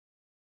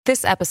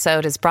This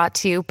episode is brought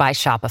to you by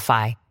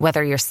Shopify.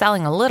 Whether you're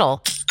selling a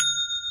little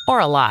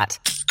or a lot,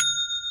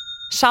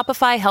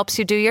 Shopify helps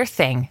you do your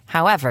thing,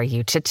 however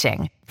you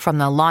cha-ching. From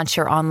the launch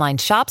your online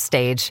shop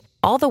stage,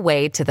 all the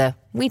way to the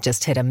we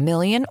just hit 1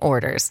 million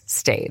orders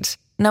stage.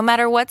 No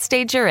matter what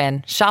stage you're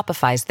in,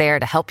 Shopify's there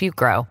to help you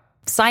grow.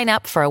 Sign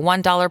up for a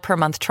 $1 per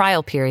month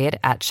trial period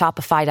at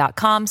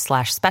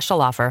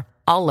shopify.com/special offer,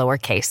 all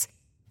lowercase.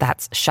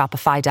 That's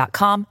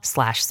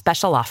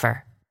shopify.com/special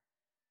offer.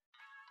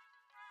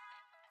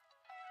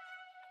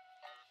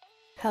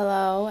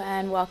 Hello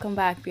and welcome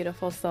back,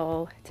 beautiful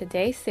soul, to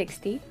day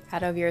 60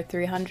 out of your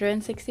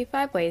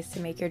 365 ways to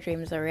make your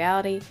dreams a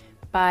reality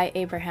by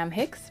Abraham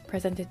Hicks,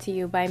 presented to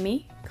you by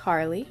me,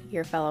 Carly,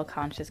 your fellow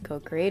conscious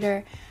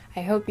co-creator.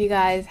 I hope you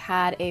guys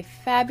had a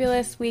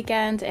fabulous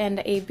weekend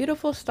and a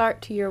beautiful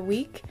start to your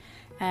week,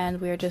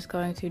 and we're just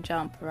going to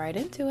jump right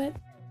into it.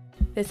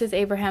 This is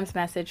Abraham's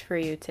message for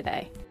you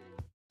today.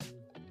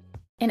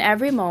 In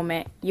every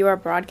moment, you are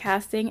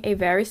broadcasting a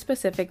very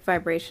specific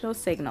vibrational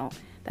signal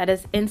that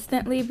is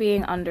instantly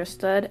being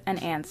understood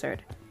and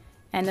answered,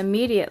 and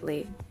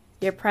immediately,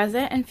 your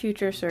present and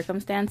future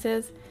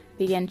circumstances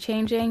begin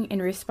changing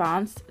in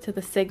response to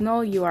the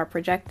signal you are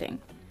projecting.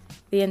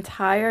 The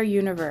entire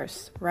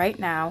universe, right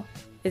now,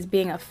 is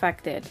being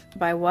affected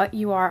by what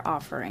you are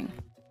offering.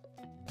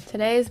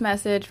 Today's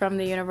message from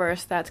the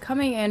universe that's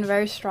coming in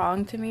very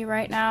strong to me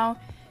right now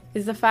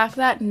is the fact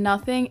that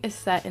nothing is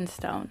set in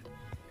stone.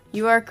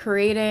 You are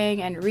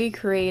creating and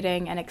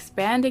recreating and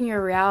expanding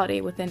your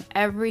reality within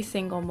every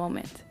single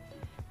moment.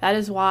 That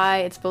is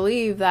why it's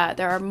believed that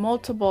there are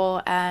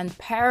multiple and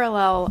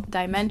parallel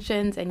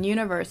dimensions and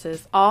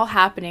universes all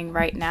happening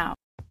right now.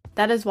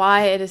 That is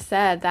why it is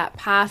said that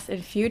past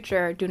and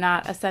future do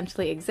not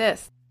essentially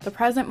exist. The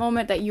present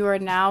moment that you are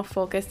now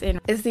focused in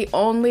is the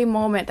only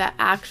moment that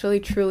actually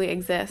truly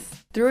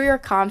exists. Through your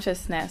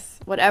consciousness,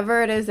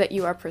 whatever it is that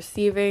you are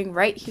perceiving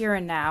right here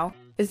and now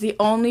is the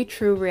only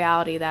true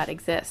reality that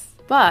exists.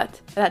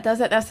 But that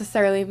doesn't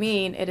necessarily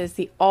mean it is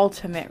the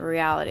ultimate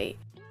reality.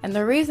 And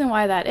the reason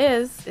why that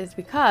is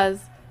because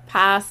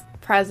past,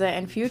 present,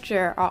 and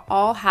future are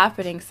all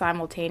happening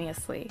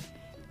simultaneously.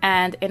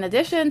 And in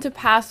addition to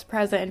past,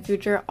 present, and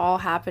future all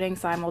happening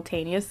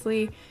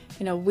simultaneously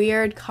in a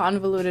weird,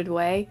 convoluted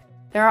way,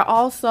 there are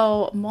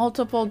also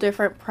multiple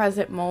different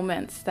present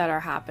moments that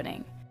are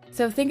happening.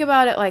 So think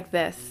about it like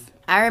this.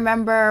 I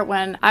remember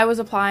when I was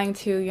applying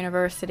to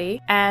university,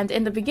 and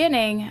in the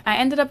beginning, I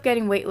ended up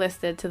getting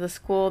waitlisted to the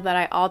school that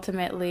I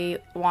ultimately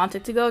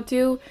wanted to go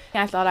to.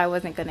 I thought I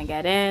wasn't going to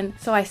get in,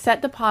 so I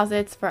set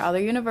deposits for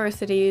other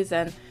universities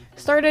and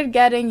started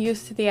getting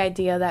used to the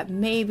idea that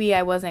maybe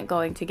I wasn't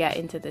going to get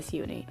into this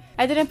uni.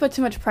 I didn't put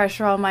too much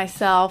pressure on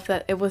myself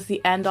that it was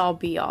the end-all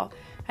be-all.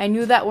 I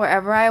knew that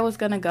wherever I was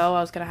going to go,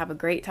 I was going to have a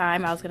great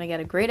time, I was going to get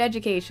a great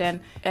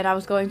education, and I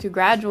was going to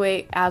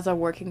graduate as a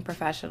working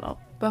professional.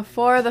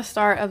 Before the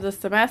start of the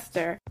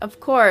semester,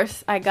 of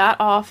course, I got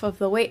off of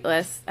the wait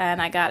list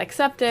and I got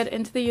accepted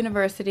into the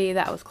university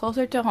that was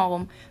closer to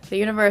home, the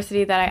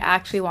university that I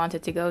actually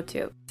wanted to go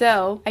to.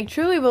 So, I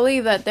truly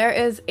believe that there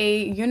is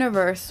a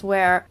universe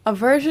where a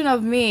version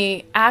of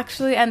me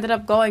actually ended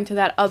up going to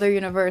that other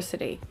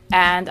university.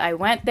 And I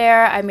went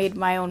there, I made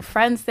my own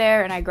friends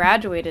there, and I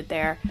graduated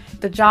there.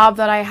 The job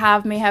that I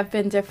have may have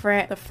been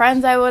different, the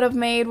friends I would have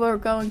made were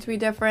going to be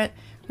different,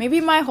 maybe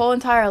my whole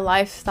entire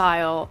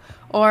lifestyle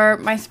or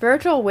my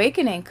spiritual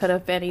awakening could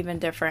have been even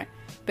different,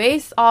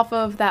 based off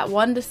of that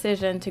one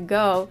decision to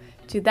go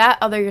to that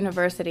other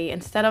university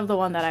instead of the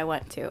one that I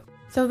went to.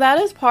 So that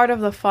is part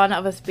of the fun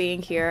of us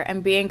being here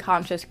and being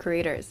conscious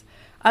creators.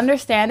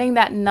 Understanding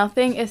that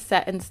nothing is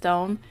set in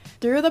stone,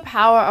 through the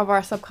power of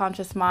our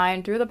subconscious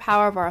mind, through the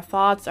power of our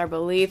thoughts, our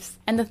beliefs,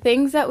 and the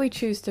things that we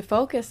choose to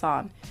focus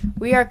on,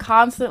 we are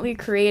constantly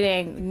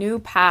creating new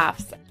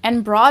paths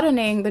and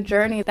broadening the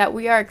journey that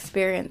we are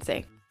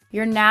experiencing.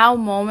 Your now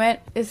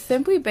moment is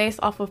simply based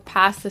off of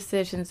past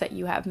decisions that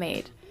you have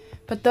made.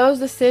 But those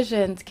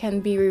decisions can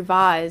be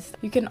revised.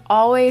 You can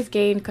always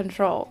gain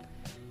control.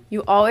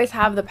 You always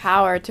have the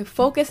power to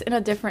focus in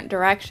a different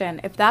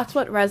direction if that's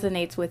what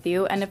resonates with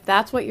you and if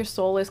that's what your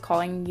soul is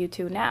calling you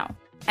to now.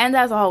 And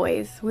as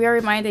always, we are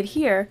reminded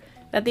here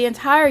that the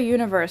entire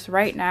universe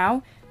right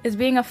now is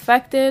being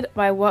affected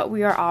by what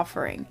we are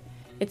offering.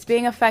 It's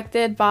being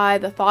affected by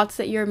the thoughts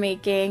that you're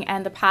making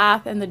and the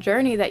path and the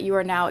journey that you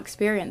are now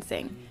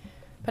experiencing.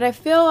 But I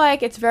feel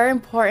like it's very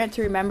important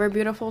to remember,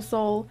 beautiful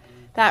soul,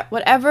 that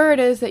whatever it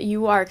is that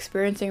you are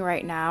experiencing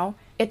right now,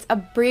 it's a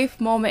brief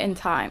moment in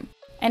time.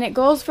 And it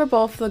goes for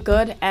both the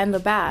good and the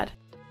bad.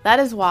 That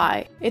is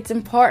why it's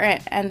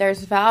important and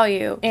there's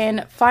value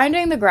in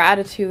finding the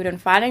gratitude and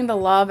finding the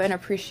love and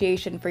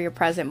appreciation for your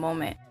present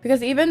moment.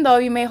 Because even though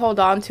you may hold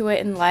on to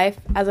it in life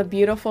as a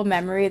beautiful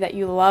memory that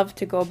you love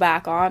to go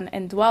back on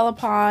and dwell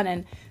upon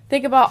and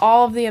think about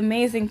all of the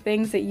amazing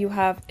things that you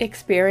have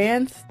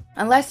experienced,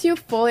 unless you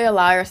fully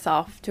allow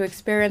yourself to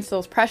experience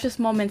those precious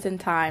moments in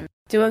time,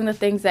 doing the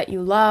things that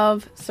you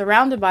love,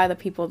 surrounded by the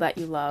people that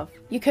you love,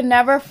 you can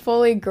never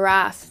fully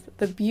grasp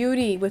the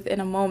beauty within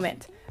a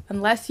moment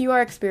unless you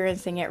are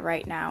experiencing it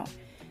right now.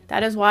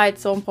 That is why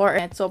it's so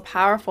important, it's so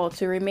powerful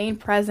to remain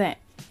present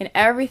in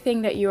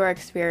everything that you are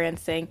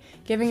experiencing,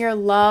 giving your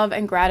love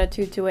and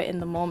gratitude to it in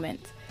the moment.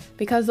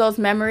 Because those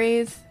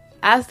memories,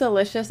 as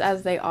delicious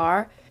as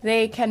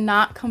they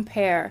cannot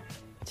compare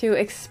to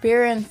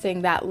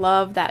experiencing that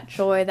love, that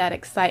joy, that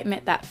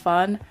excitement, that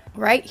fun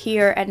right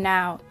here and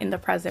now in the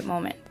present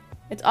moment.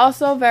 It's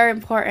also very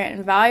important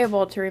and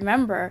valuable to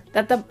remember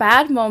that the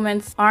bad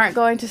moments aren't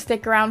going to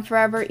stick around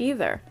forever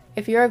either.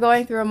 If you're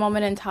going through a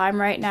moment in time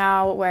right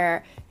now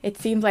where it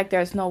seems like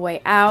there's no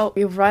way out,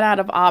 you've run out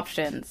of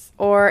options,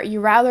 or you'd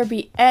rather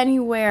be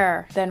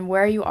anywhere than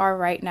where you are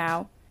right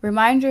now,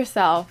 remind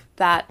yourself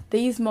that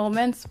these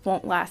moments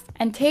won't last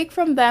and take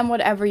from them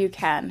whatever you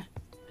can.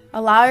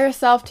 Allow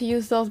yourself to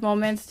use those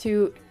moments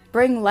to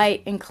bring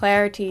light and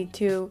clarity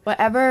to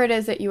whatever it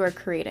is that you are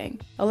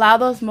creating. Allow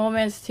those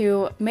moments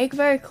to make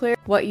very clear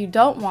what you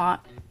don't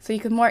want so you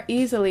can more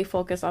easily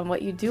focus on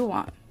what you do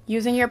want.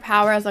 Using your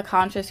power as a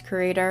conscious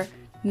creator,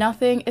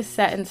 nothing is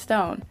set in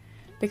stone.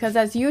 Because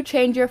as you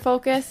change your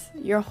focus,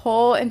 your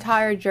whole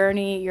entire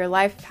journey, your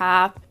life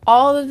path,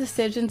 all the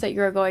decisions that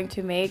you're going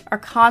to make are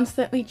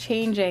constantly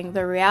changing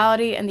the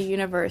reality and the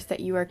universe that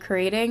you are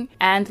creating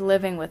and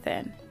living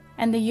within.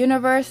 And the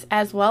universe,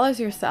 as well as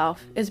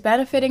yourself, is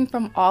benefiting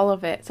from all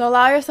of it. So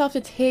allow yourself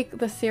to take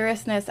the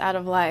seriousness out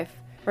of life,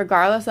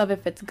 regardless of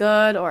if it's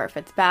good or if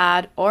it's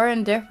bad or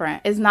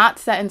indifferent, is not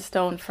set in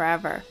stone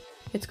forever.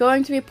 It's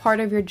going to be part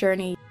of your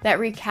journey that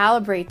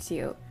recalibrates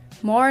you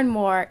more and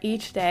more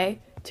each day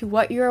to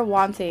what you are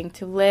wanting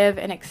to live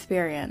and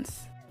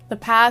experience. The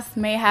past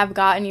may have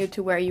gotten you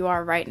to where you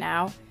are right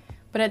now,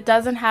 but it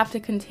doesn't have to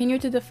continue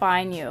to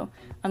define you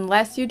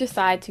unless you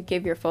decide to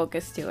give your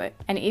focus to it.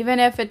 And even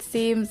if it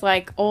seems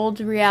like old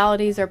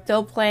realities are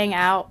still playing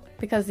out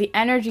because the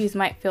energies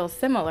might feel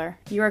similar,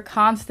 you are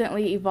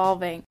constantly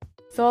evolving.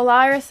 So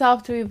allow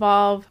yourself to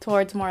evolve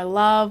towards more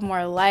love,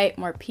 more light,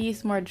 more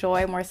peace, more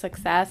joy, more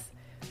success,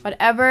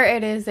 whatever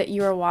it is that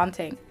you are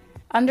wanting.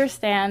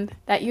 Understand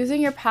that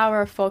using your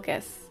power of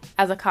focus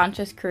as a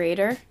conscious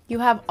creator, you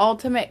have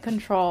ultimate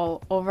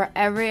control over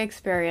every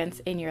experience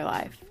in your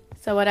life.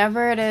 So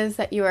whatever it is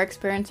that you are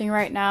experiencing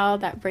right now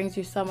that brings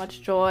you so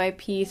much joy,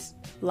 peace,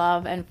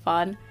 love, and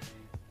fun,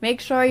 make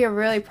sure you're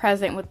really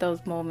present with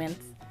those moments.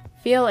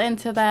 Feel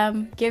into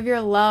them, give your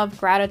love,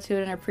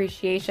 gratitude, and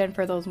appreciation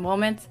for those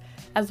moments,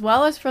 as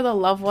well as for the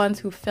loved ones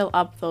who fill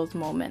up those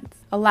moments.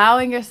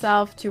 Allowing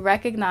yourself to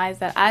recognize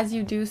that as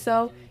you do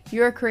so,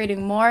 you are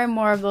creating more and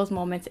more of those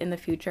moments in the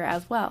future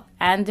as well.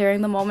 And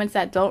during the moments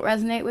that don't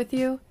resonate with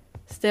you,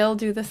 still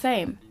do the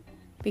same.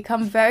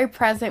 Become very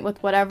present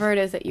with whatever it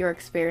is that you're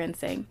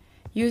experiencing.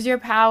 Use your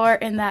power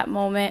in that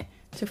moment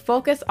to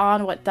focus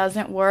on what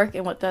doesn't work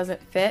and what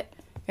doesn't fit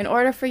in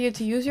order for you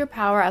to use your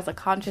power as a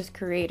conscious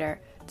creator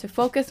to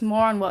focus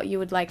more on what you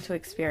would like to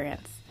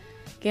experience.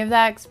 Give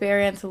that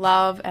experience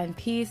love and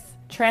peace,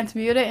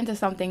 transmute it into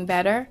something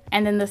better,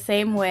 and in the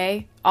same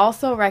way,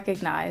 also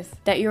recognize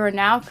that you are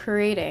now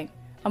creating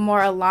a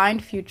more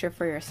aligned future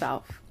for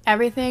yourself.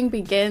 Everything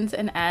begins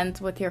and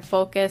ends with your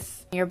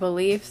focus, your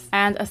beliefs,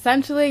 and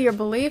essentially your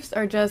beliefs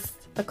are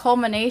just the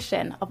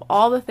culmination of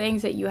all the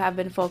things that you have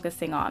been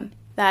focusing on.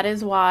 That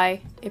is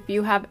why, if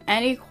you have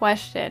any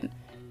question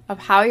of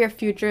how your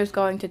future is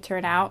going to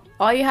turn out,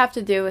 all you have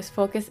to do is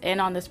focus in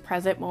on this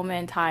present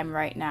moment in time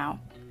right now.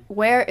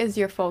 Where is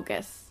your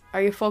focus?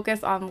 Are you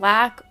focused on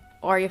lack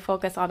or are you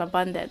focused on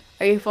abundance?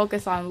 Are you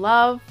focused on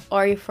love or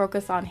are you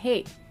focused on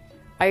hate?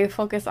 Are you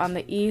focused on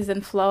the ease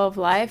and flow of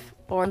life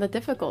or the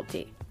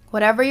difficulty?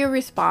 Whatever you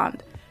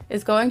respond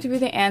is going to be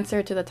the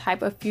answer to the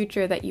type of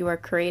future that you are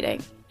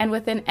creating. And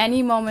within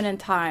any moment in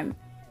time,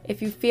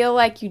 if you feel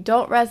like you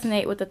don't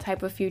resonate with the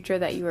type of future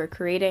that you are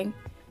creating,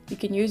 you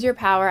can use your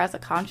power as a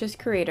conscious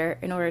creator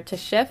in order to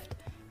shift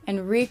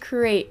and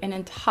recreate an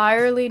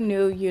entirely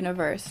new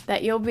universe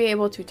that you'll be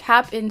able to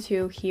tap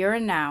into here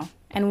and now.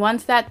 And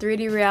once that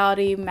 3D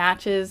reality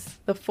matches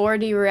the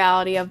 4D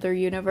reality of the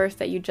universe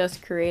that you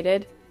just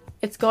created,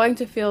 it's going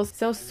to feel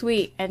so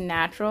sweet and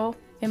natural.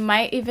 It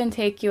might even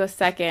take you a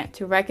second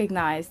to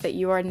recognize that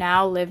you are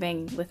now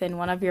living within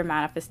one of your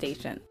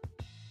manifestations.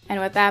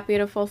 And with that,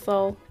 beautiful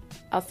soul,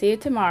 I'll see you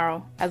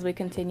tomorrow as we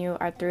continue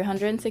our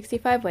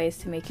 365 ways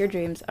to make your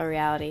dreams a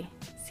reality.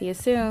 See you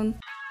soon.